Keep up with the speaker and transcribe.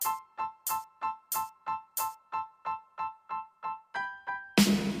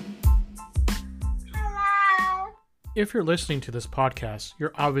If you're listening to this podcast,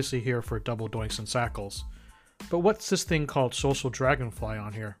 you're obviously here for double doinks and sackles. But what's this thing called Social Dragonfly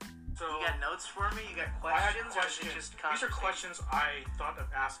on here? So you got notes for me? You got questions? Or is it just These are questions I thought of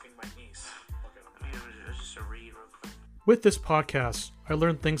asking my niece. I mean, it was just a read real quick. With this podcast, I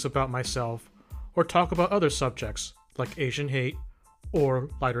learn things about myself or talk about other subjects like Asian hate or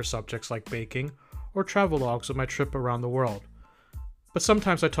lighter subjects like baking or travelogues of my trip around the world. But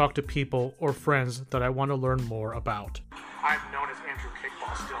sometimes I talk to people or friends that I want to learn more about. I'm known as Andrew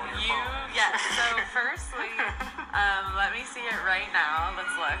Kickball still on your phone. Yes, so firstly, let me see it right now.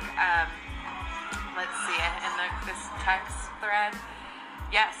 Let's look. Let's see it in this text thread.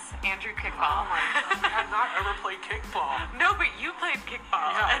 Yes, Andrew Kickball. Oh my God, I have not ever played kickball. No, but you played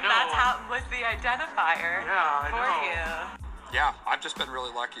kickball, Yeah, and that's how was the identifier Yeah, I for know. you. Yeah, I've just been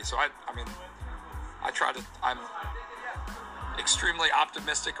really lucky. So I'm extremely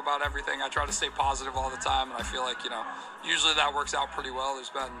optimistic about everything. I try to stay positive all the time, and I feel like, usually that works out pretty well.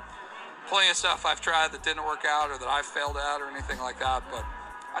 There's been plenty of stuff I've tried that didn't work out or that I've failed at or anything like that, but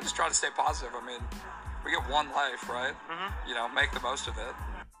I just try to stay positive. I mean, we get one life, right? Mm-hmm. Make the most of it.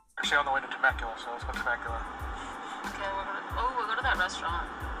 Actually on the way to Temecula, so let's go to Temecula. Okay, we'll go to that restaurant.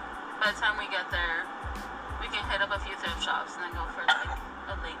 By the time we get there, we can hit up a few thrift shops and then go for like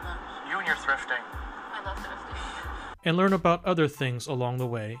a late lunch. You and your thrifting. I love thrifting. And learn about other things along the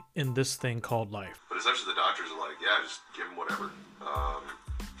way in this thing called life. But essentially the doctors are like, yeah, just give them whatever.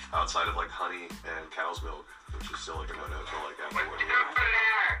 Outside of like honey and cow's milk, which is still like a no-no until like after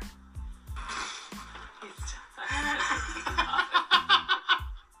whatever.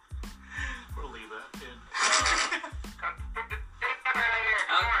 We'll leave that in.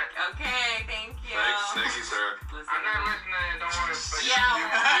 Okay, thank you. Thank you, sir. I'm not listening, don't worry. Yeah,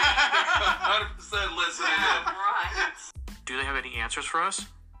 100% listening. right. Do they have any answers for us?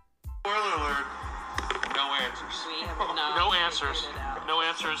 Spoiler alert. No answers. We have No answers. No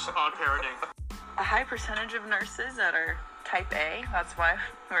answers on parenting. A high percentage of nurses that are type A. That's why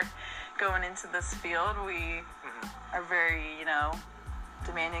we're going into this field. We are very,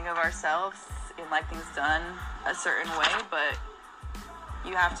 demanding of ourselves and like things done a certain way, but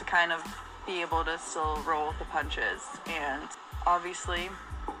you have to kind of be able to still roll with the punches. And obviously,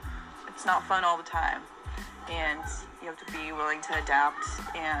 it's not fun all the time. And you have to be willing to adapt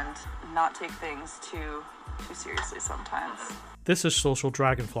and not take things too seriously sometimes. This is Social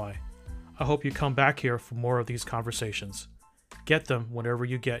Dragonfly. I hope you come back here for more of these conversations. Get them whenever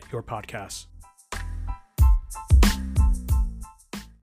you get your podcasts.